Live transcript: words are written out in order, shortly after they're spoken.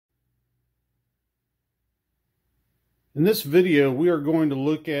In this video, we are going to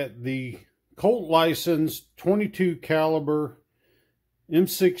look at the Colt licensed 22 caliber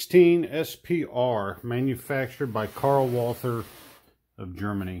M16 SPR manufactured by Walther of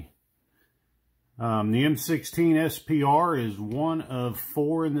Germany. The M16 SPR is one of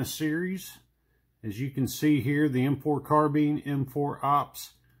 4 in the series. As you can see here, the M4 carbine, M4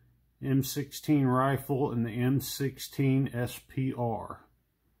 ops, M16 rifle, and the M16 SPR.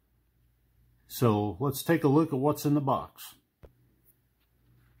 So let's take a look at what's in the box.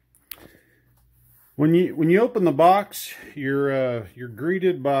 When you open the box, you're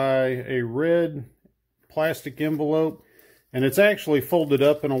greeted by a red plastic envelope, and it's actually folded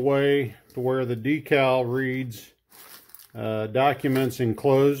up in a way to where the decal reads documents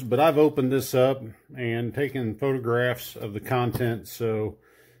enclosed. But I've opened this up and taken photographs of the content, so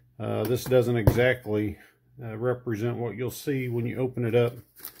this doesn't exactly represent what you'll see when you open it up.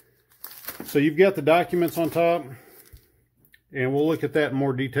 So you've got the documents on top, and we'll look at that in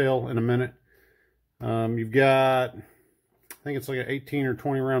more detail in a minute. You've got, I think it's like an 18 or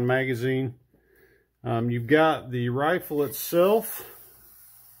 20 round magazine. You've got the rifle itself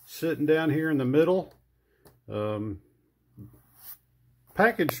sitting down here in the middle.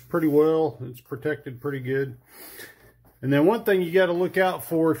 Packaged pretty well. It's protected pretty good. And then one thing you got to look out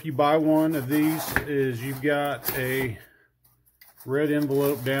for if you buy one of these is you've got a red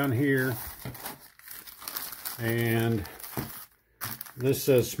envelope down here, and this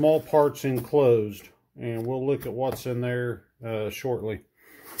says small parts enclosed, and we'll look at what's in there shortly.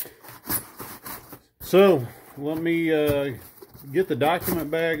 So let me get the document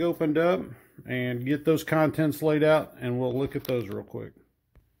bag opened up and get those contents laid out, and we'll look at those real quick.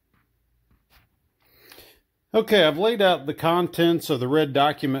 Okay, I've laid out the contents of the red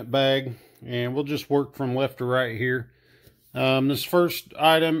document bag, and we'll just work from left to right here. This first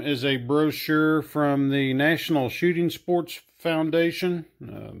item is a brochure from the National Shooting Sports Foundation.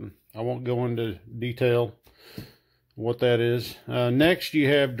 I won't go into detail what that is. Next, you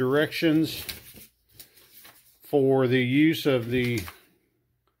have directions for the use of the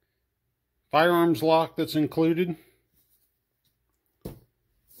firearms lock that's included.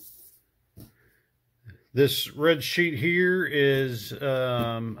 This red sheet here is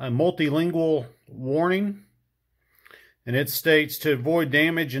a multilingual warning. And it states, to avoid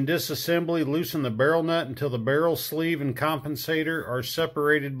damage and disassembly, loosen the barrel nut until the barrel sleeve and compensator are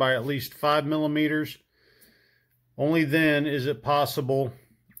separated by at least 5 millimeters. Only then is it possible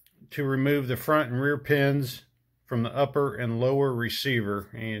to remove the front and rear pins from the upper and lower receiver.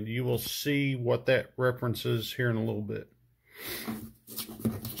 And you will see what that references here in a little bit.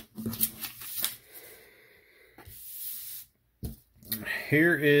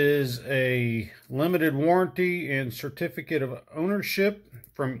 Here is a limited warranty and certificate of ownership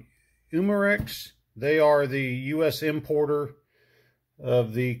from Umarex. They are the U.S. importer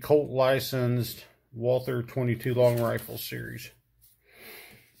of the Colt licensed Walther 22 long rifle series.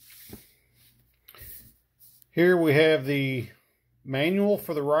 Here we have the manual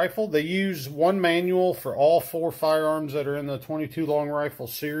for the rifle. They use one manual for all 4 firearms that are in the 22 long rifle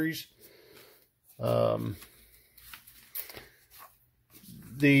series.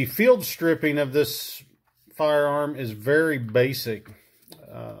 The field stripping of this firearm is very basic.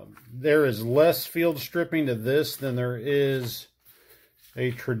 There is less field stripping to this than there is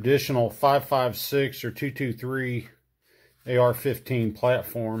a traditional 5.56 or 223 AR-15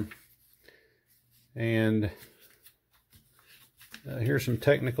 platform. And here's some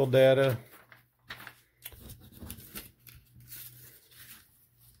technical data.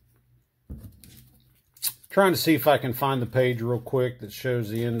 Trying to see if I can find the page real quick that shows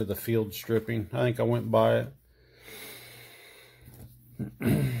the end of the field stripping. I think I went by it.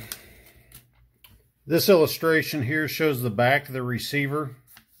 This illustration here shows the back of the receiver.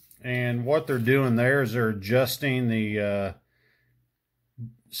 And what they're doing there is they're adjusting the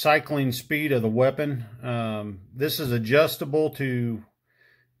cycling speed of the weapon. This is adjustable to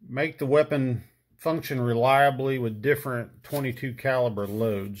make the weapon function reliably with different 22 caliber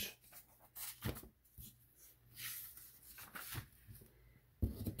loads.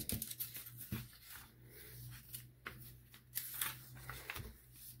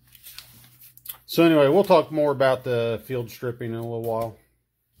 So anyway, we'll talk more about the field stripping in a little while.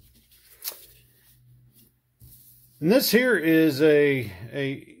 And this here is a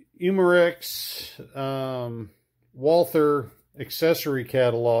Umarex Walther accessory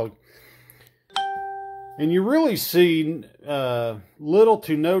catalog. And you really see little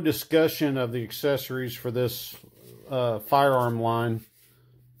to no discussion of the accessories for this firearm line.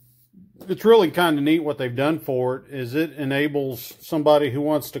 it's really kind of neat what they've done for it. Is it enables somebody who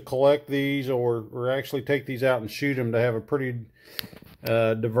wants to collect these or actually take these out and shoot them to have a pretty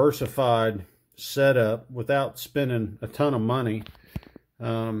diversified setup without spending a ton of money.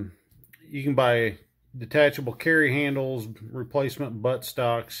 You can buy detachable carry handles, replacement butt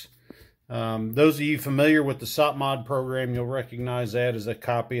stocks. Those of you familiar with the SOPMOD program, you'll recognize that as a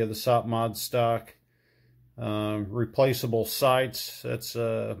copy of the SOPMOD stock. Replaceable sights, that's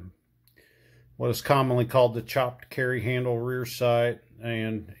what is commonly called the chopped carry handle rear sight.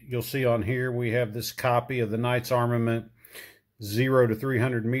 And you'll see on here we have this copy of the Knight's Armament 0 to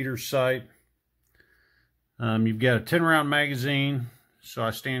 300 meters sight. You've got a 10 round magazine, so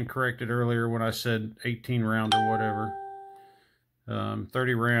I stand corrected earlier when I said 18 round or whatever.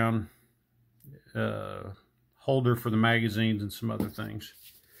 30 round holder for the magazines and some other things.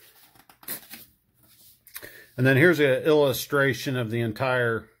 And then here's an illustration of the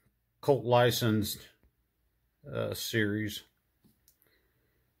entire Colt licensed series.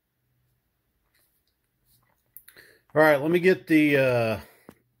 All right, let me get the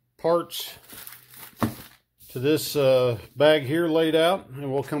parts to this bag here laid out,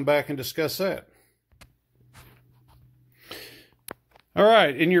 and we'll come back and discuss that. All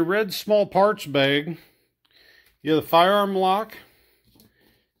right, in your red small parts bag, you have the firearm lock.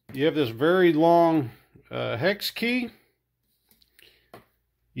 You have this very long hex key.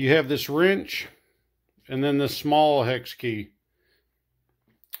 You have this wrench, and then this small hex key.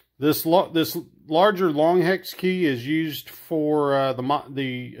 This larger long hex key is used for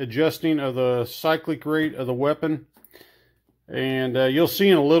the adjusting of the cyclic rate of the weapon. And you'll see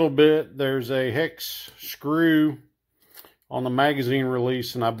in a little bit there's a hex screw on the magazine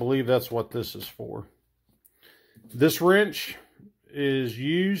release, and I believe that's what this is for. This wrench is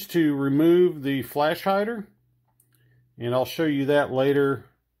used to remove the flash hider, and I'll show you that later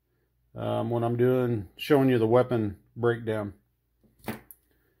when I'm showing you the weapon breakdown.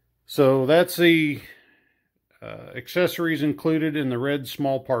 So that's the accessories included in the red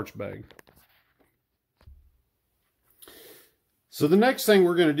small parts bag. So the next thing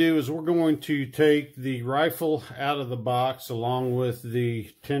we're going to do is we're going to take the rifle out of the box along with the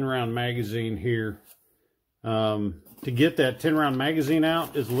 10 round magazine here. To get that 10 round magazine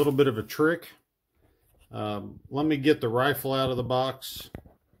out is a little bit of a trick. Let me get the rifle out of the box.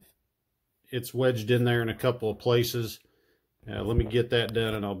 It's wedged in there in a couple of places. Let me get that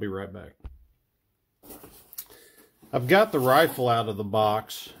done and I'll be right back. I've got the rifle out of the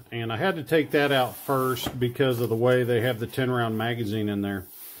box, and I had to take that out first because of the way they have the 10 round magazine in there.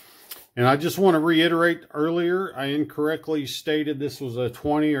 And I just want to reiterate, earlier I incorrectly stated this was a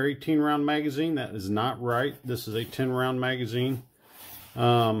 20 or 18 round magazine. That is not right. This is a 10 round magazine.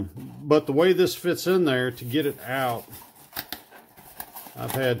 But the way this fits in there, to get it out,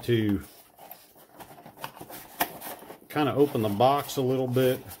 I've had to kind of open the box a little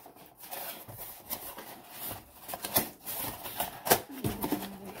bit.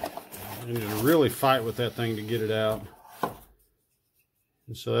 I need to really fight with that thing to get it out.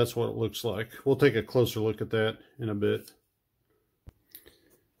 And so that's what it looks like. We'll take a closer look at that in a bit.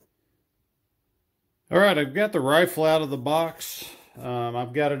 All right, I've got the rifle out of the box.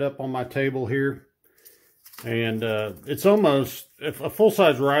 I've got it up on my table here. And it's almost, a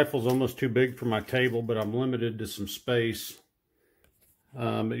full-size rifle is almost too big for my table, but I'm limited to some space.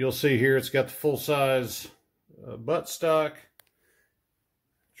 But you'll see here it's got the full-size buttstock,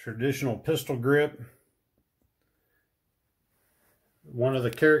 traditional pistol grip. One of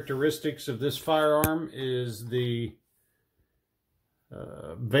the characteristics of this firearm is the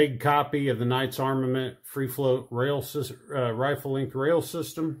vague copy of the Knight's Armament free float rail rifle length rail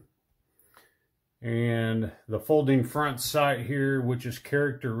system. And the folding front sight here, which is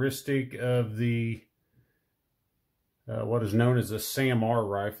characteristic of the what is known as the SAMR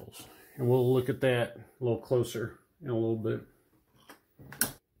rifles. And we'll look at that a little closer in a little bit.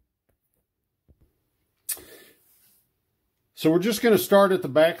 So we're just going to start at the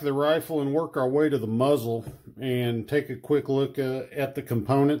back of the rifle and work our way to the muzzle and take a quick look at the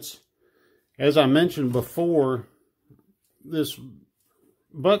components. As I mentioned before, this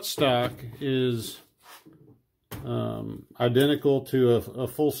buttstock is identical to a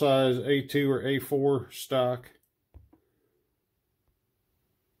full-size A2 or A4 stock.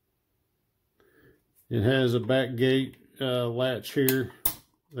 It has a back gate latch here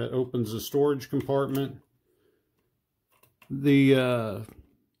that opens the storage compartment. The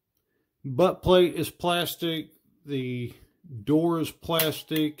butt plate is plastic. The door is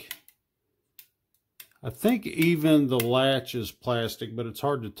plastic. I think even the latch is plastic, but it's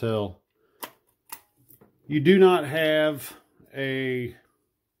hard to tell. You do not have a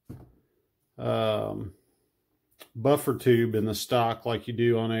buffer tube in the stock like you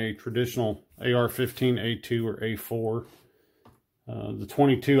do on a traditional AR-15, A2, or A4. The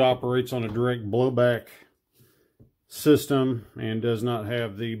 22 operates on a direct blowback system and does not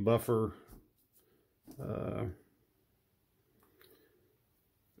have the buffer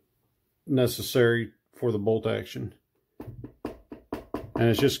necessary for the bolt action. And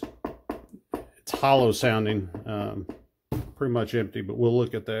it's hollow sounding, pretty much empty, but we'll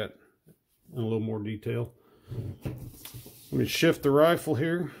look at that in a little more detail. Let me shift the rifle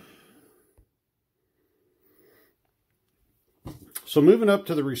here. So moving up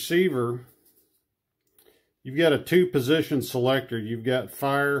to the receiver, you've got a 2-position selector. You've got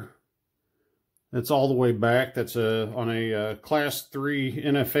fire that's all the way back. That's on a class 3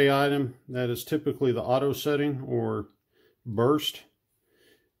 NFA item. That is typically the auto setting or burst.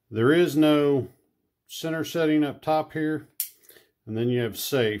 There is no center setting up top here. And then you have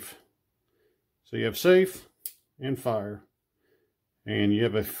safe. So you have safe and fire. And you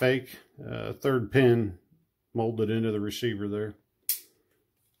have a fake 3rd pin molded into the receiver there.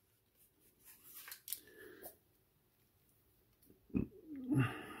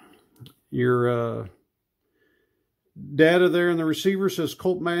 Your data there in the receiver says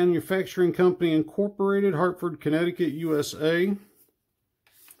Colt Manufacturing Company Incorporated, Hartford, Connecticut, USA.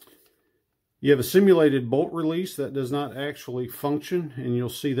 You have a simulated bolt release that does not actually function, and you'll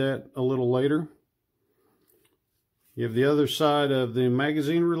see that a little later. You have the other side of the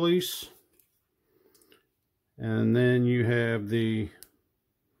magazine release, and then you have the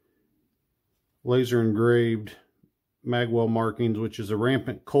laser engraved magwell markings, which is a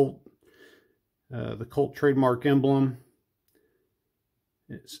rampant Colt. The Colt trademark emblem.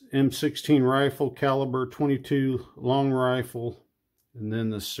 It's M16 rifle, caliber 22 long rifle, and then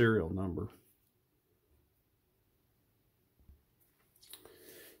the serial number.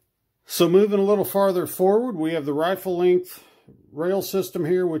 So moving a little farther forward, we have the rifle length rail system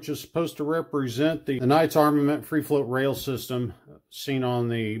here, which is supposed to represent the Knights Armament free float rail system seen on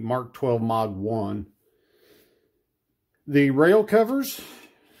the Mark 12 Mod 1. The rail covers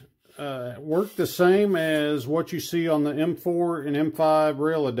work the same as what you see on the M4 and M5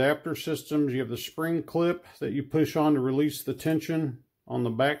 rail adapter systems. You have the spring clip that you push on to release the tension on the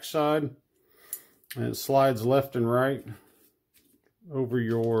back side, and it slides left and right over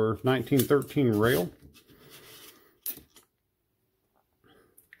your 1913 rail.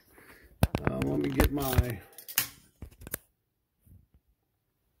 Let me get my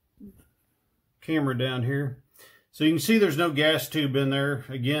camera down here. So you can see there's no gas tube in there.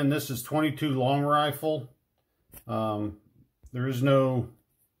 Again, this is 22 long rifle. There is no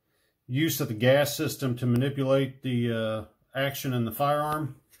use of the gas system to manipulate the action in the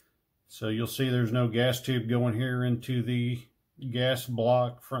firearm. So you'll see there's no gas tube going here into the gas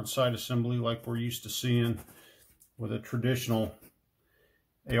block front sight assembly like we're used to seeing with a traditional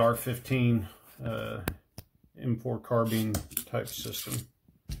AR-15 M4 carbine type system.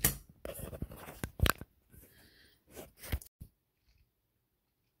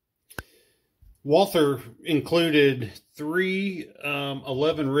 Walther included 3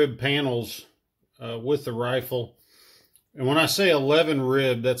 11 rib panels with the rifle. And when I say 11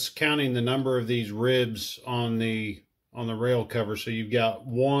 rib, that's counting the number of these ribs on the rail cover. So you've got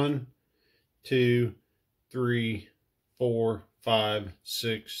 1, 2, 3, 4, 5,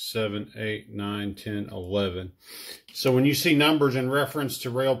 6, 7, 8, 9, 10, 11. So when you see numbers in reference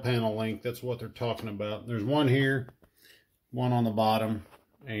to rail panel length, that's what they're talking about. There's 1 here, 1 on the bottom,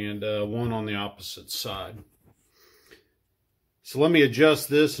 and 1 on the opposite side. So let me adjust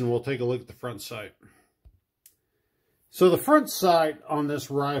this and we'll take a look at the front sight. So the front sight on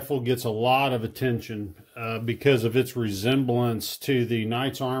this rifle gets a lot of attention because of its resemblance to the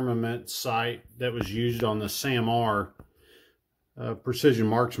Knights Armament sight that was used on the SAM-R precision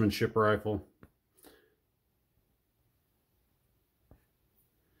marksmanship rifle.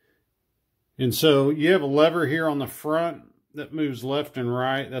 And so you have a lever here on the front that moves left and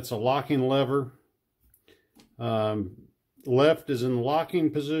right. That's a locking lever. Left is in the locking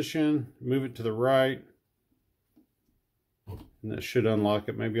position. Move it to the right, and that should unlock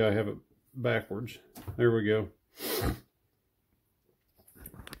it. Maybe I have it backwards. There we go.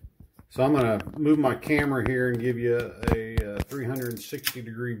 So I'm going to move my camera here and give you a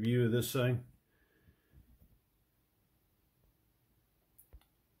 360-degree view of this thing.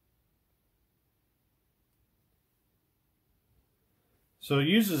 So it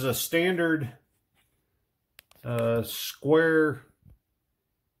uses a standard square.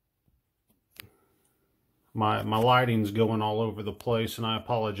 My lighting's going all over the place, and I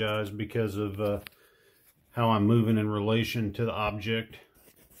apologize because of how I'm moving in relation to the object.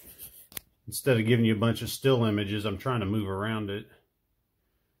 instead of giving you a bunch of still images, I'm trying to move around it.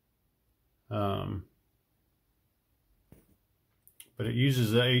 But it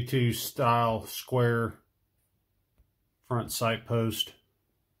uses the A2 style square front sight post,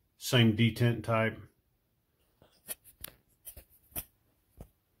 same detent type.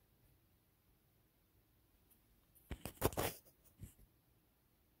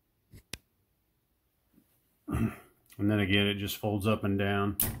 And then again, it just folds up and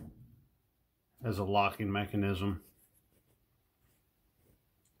down as a locking mechanism.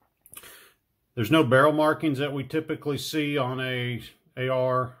 There's no barrel markings that we typically see on a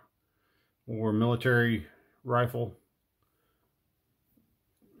AR or military rifle.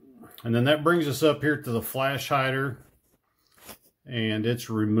 And then that brings us up here to the flash hider and its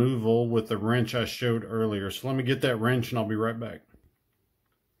removal with the wrench I showed earlier. So let me get that wrench and I'll be right back.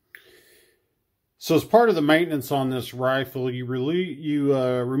 So as part of the maintenance on this rifle, you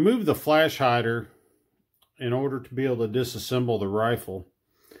remove the flash hider in order to be able to disassemble the rifle.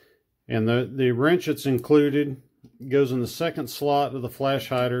 And the wrench that's included goes in the second slot of the flash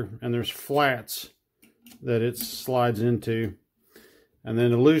hider, and there's flats that it slides into. And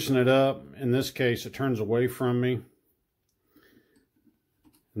then to loosen it up, in this case, it turns away from me.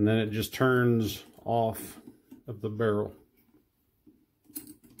 And then it just turns off of the barrel.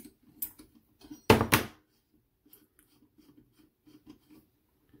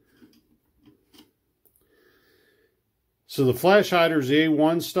 So the flash hider is the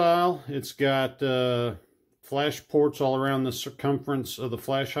A1 style. It's got flash ports all around the circumference of the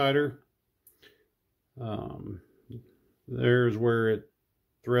flash hider. There's where it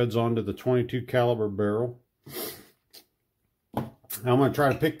threads onto the .22 caliber barrel. I'm going to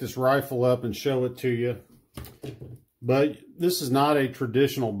try to pick this rifle up and show it to you. But this is not a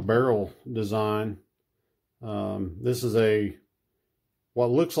traditional barrel design. This is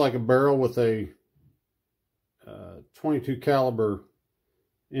what looks like a barrel with a .22 caliber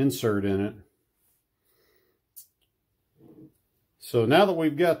insert in it. So now that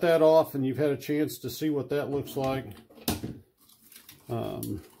we've got that off and you've had a chance to see what that looks like,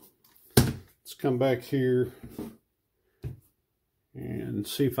 let's come back here and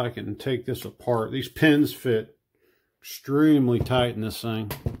see if I can take this apart. These pins fit extremely tight in this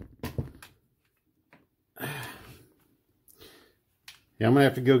thing. Yeah, I'm gonna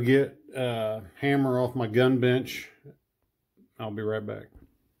have to go get a hammer off my gun bench. I'll be right back.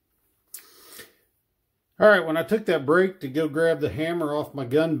 All right, when I took that break to go grab the hammer off my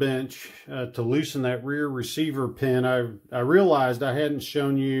gun bench to loosen that rear receiver pin, I realized I hadn't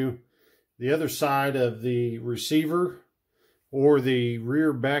shown you the other side of the receiver or the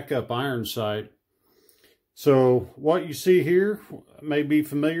rear backup iron sight. So what you see here may be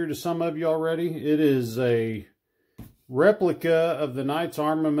familiar to some of you already. It is a replica of the Knights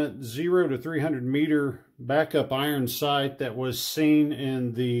Armament 0 to 300 meter backup iron sight that was seen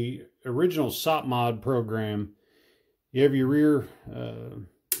in the original SOP mod program. You have your rear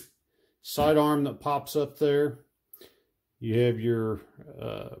sidearm that pops up there. You have your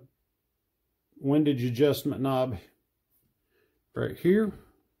windage adjustment knob right here.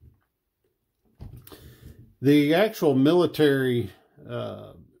 The actual military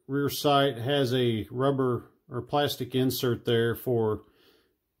rear sight has a rubber or plastic insert there for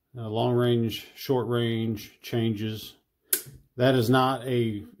long range, short range changes. That is not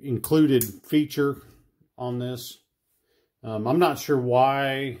a included feature on this. I'm not sure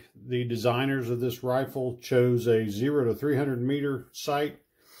why the designers of this rifle chose a 0 to 300 meter sight.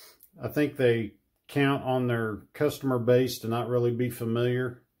 I think they count on their customer base to not really be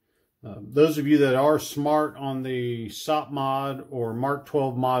familiar. Those of you that are smart on the SOP mod or Mark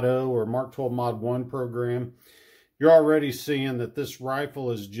 12 Mod O or Mark 12 Mod 1 program, you're already seeing that this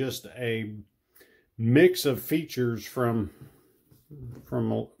rifle is just a mix of features from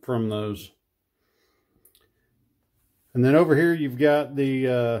those. And then over here you've got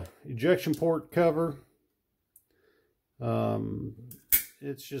the ejection port cover.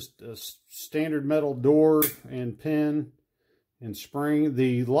 It's just a standard metal door and pin and spring.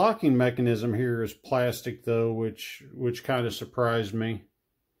 The locking mechanism here is plastic though, which kind of surprised me.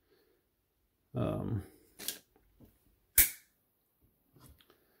 And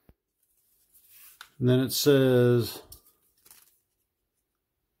then it says,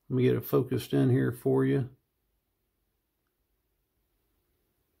 let me get it focused in here for you.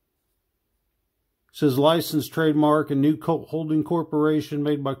 It says license, trademark, and new Colt Holding Corporation,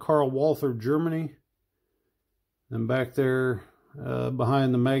 made by Karl Walther, Germany. And back there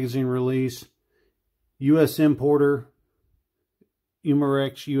behind the magazine release, U.S. importer,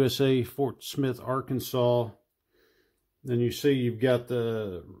 Umarex USA, Fort Smith, Arkansas. Then you see you've got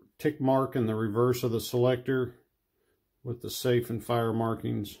the tick mark in the reverse of the selector with the safe and fire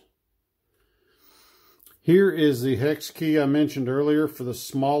markings. Here is the hex key I mentioned earlier for the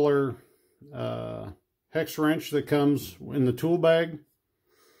smaller hex wrench that comes in the tool bag.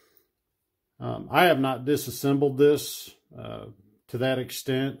 I have not disassembled this to that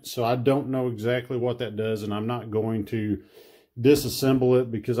extent, so I don't know exactly what that does, and I'm not going to disassemble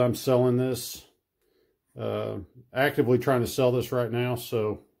it because I'm selling this, actively trying to sell this right now,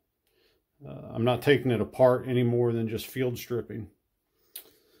 so I'm not taking it apart any more than just field stripping.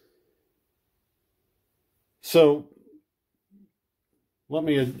 So let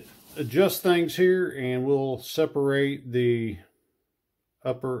me adjust things here, and we'll separate the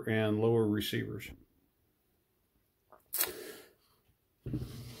upper and lower receivers.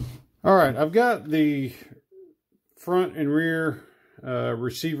 All right, I've got the front and rear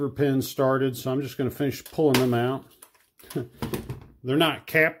receiver pins started, so I'm just going to finish pulling them out. They're not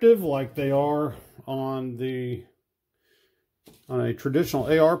captive like they are on a traditional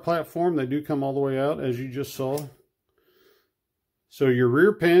AR platform. They do come all the way out, as you just saw. So your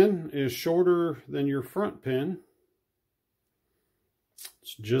rear pin is shorter than your front pin.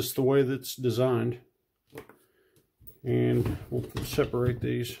 It's just the way that's designed. And we'll separate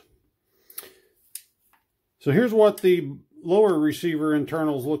these. So here's what the lower receiver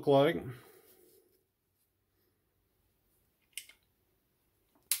internals look like.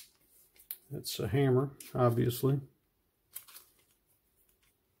 That's a hammer, obviously.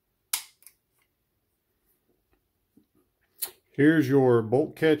 Here's your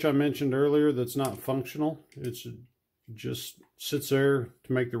bolt catch I mentioned earlier that's not functional. It's just sits there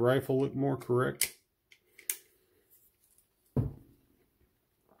to make the rifle look more correct.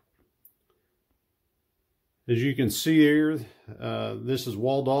 As you can see here, this is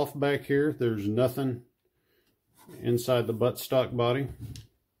walled off back here. There's nothing inside the buttstock body.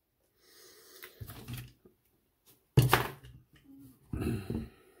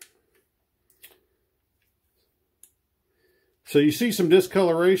 So you see some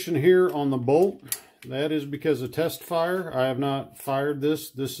discoloration here on the bolt. That is because of test fire. I have not fired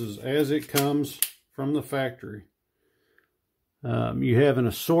this. This is as it comes from the factory. You have an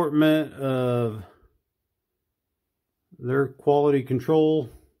assortment of their quality control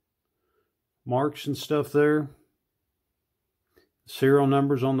marks and stuff there. Serial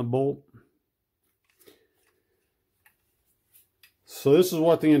numbers on the bolt. So this is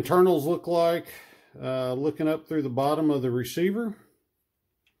what the internals look like. Looking up through the bottom of the receiver,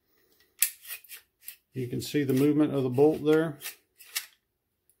 you can see the movement of the bolt there.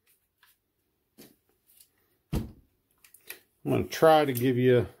 I'm going to try to give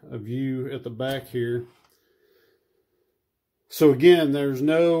you a view at the back here. So again, there's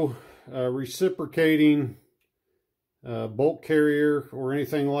no reciprocating bolt carrier or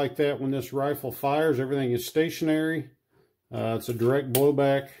anything like that when this rifle fires. Everything is stationary. It's a direct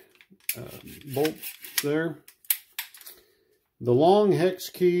blowback bolt there. The long hex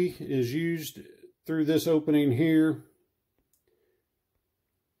key is used through this opening here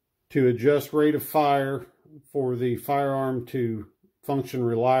to adjust rate of fire for the firearm to function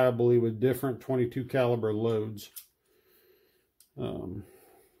reliably with different .22 caliber loads.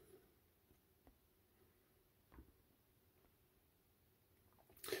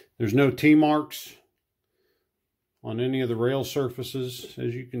 There's no T marks on any of the rail surfaces,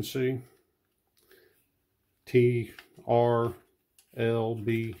 as you can see. T, R, L,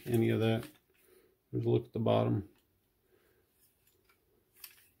 B, any of that. There's a look at the bottom.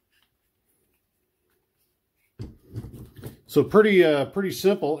 So pretty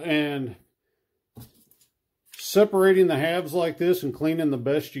simple, and separating the halves like this and cleaning the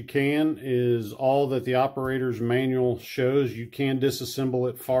best you can is all that the operator's manual shows. You can disassemble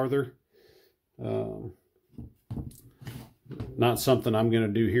it farther. Not something I'm going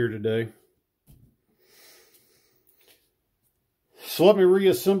to do here today. So let me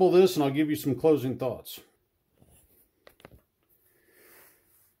reassemble this and I'll give you some closing thoughts.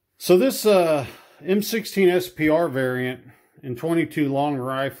 So this M16 SPR variant in .22 long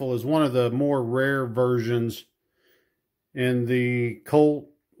rifle is one of the more rare versions in the Colt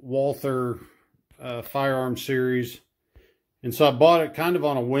Walther firearm series. And so I bought it kind of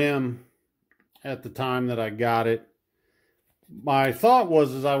on a whim at the time that I got it. My thought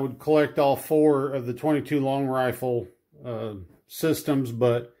was I would collect all 4 of the .22 long rifle systems,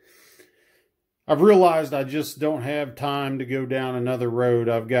 but I've realized I just don't have time to go down another road.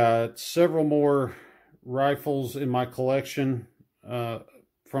 I've got several more rifles in my collection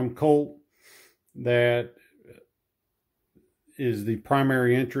from Colt that is the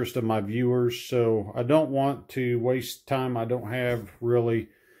primary interest of my viewers, so I don't want to waste time I don't have really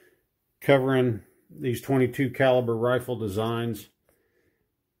covering these 22 caliber rifle designs.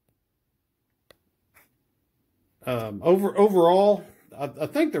 Overall, I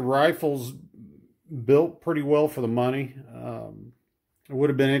think the rifle's built pretty well for the money. It would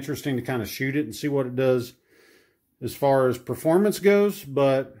have been interesting to kind of shoot it and see what it does as far as performance goes,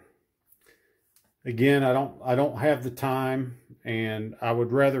 but again, I don't have the time, and I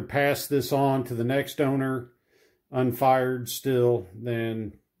would rather pass this on to the next owner unfired still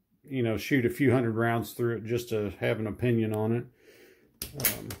than, you know, shoot a few hundred rounds through it just to have an opinion on it.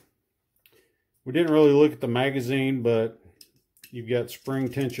 We didn't really look at the magazine, but you've got spring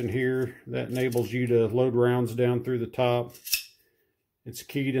tension here that enables you to load rounds down through the top. It's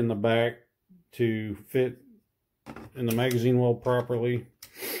keyed in the back to fit in the magazine well properly.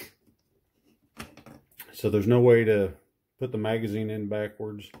 So there's no way to put the magazine in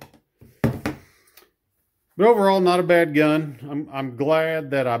backwards. But overall, not a bad gun. I'm glad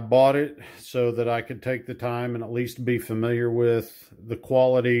that I bought it so that I could take the time and at least be familiar with the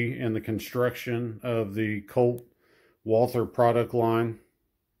quality and the construction of the Colt Walther product line.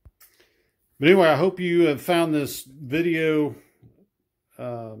 But anyway, I hope you have found this video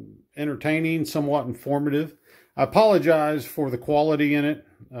entertaining, somewhat informative. I apologize for the quality in it.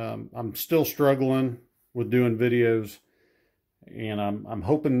 I'm still struggling with doing videos, and I'm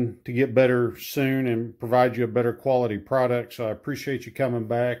hoping to get better soon and provide you a better quality product. So I appreciate you coming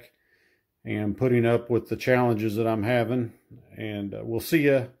back and putting up with the challenges that I'm having, and we'll see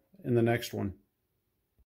you in the next one.